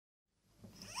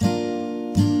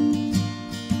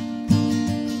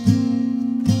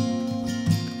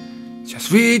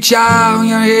Just reach out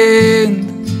your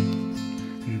hand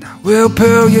and I will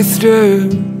pull you through.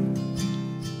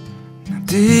 At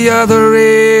the other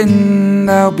end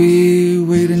I'll be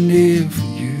waiting here for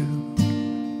you.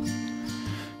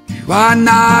 You are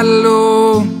not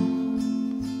alone.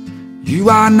 You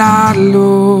are not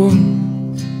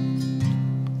alone.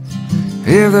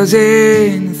 If there's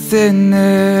anything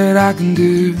that I can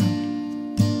do,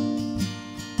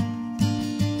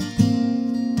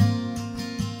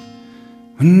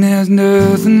 when there's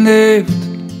nothing left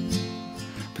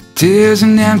but tears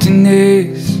and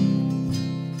emptiness,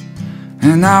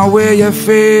 and now where you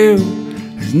feel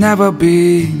has never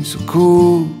been so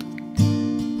cold,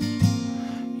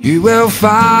 you will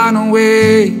find a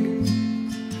way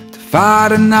to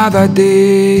fight another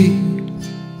day.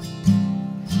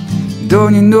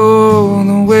 Don't you know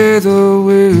the weather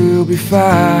will be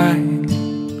fine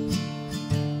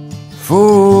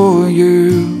for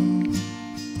you?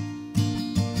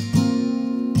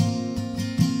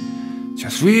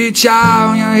 Just reach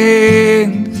out your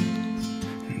hand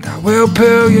and I will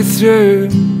pull you through.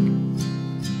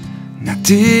 And at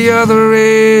the other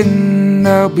end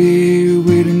I'll be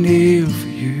waiting here for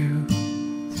you.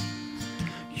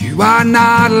 You are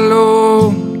not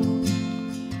alone.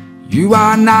 You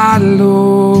are not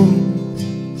alone.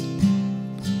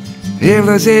 If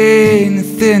there's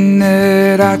anything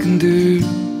that I can do,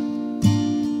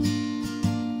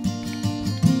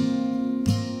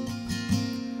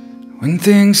 when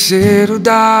things settle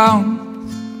down,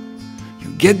 you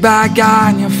get back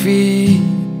on your feet.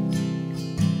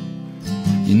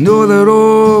 You know that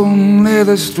only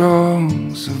the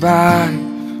strong survive.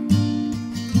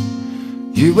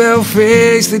 You will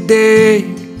face the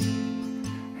day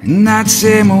in that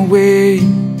same way.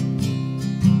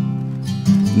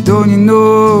 Don't you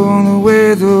know the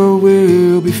weather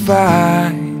will be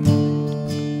fine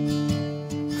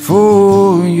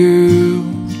for you?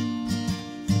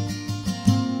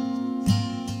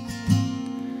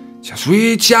 Just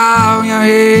reach out your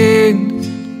hand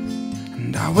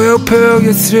and I will pull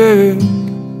you through.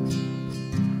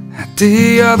 At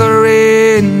the other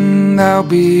end I'll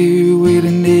be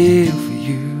waiting there for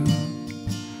you.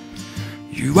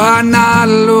 You are not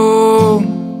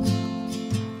alone.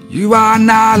 You are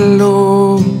not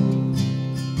alone.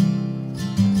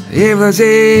 If there's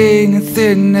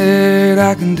anything that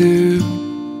I can do,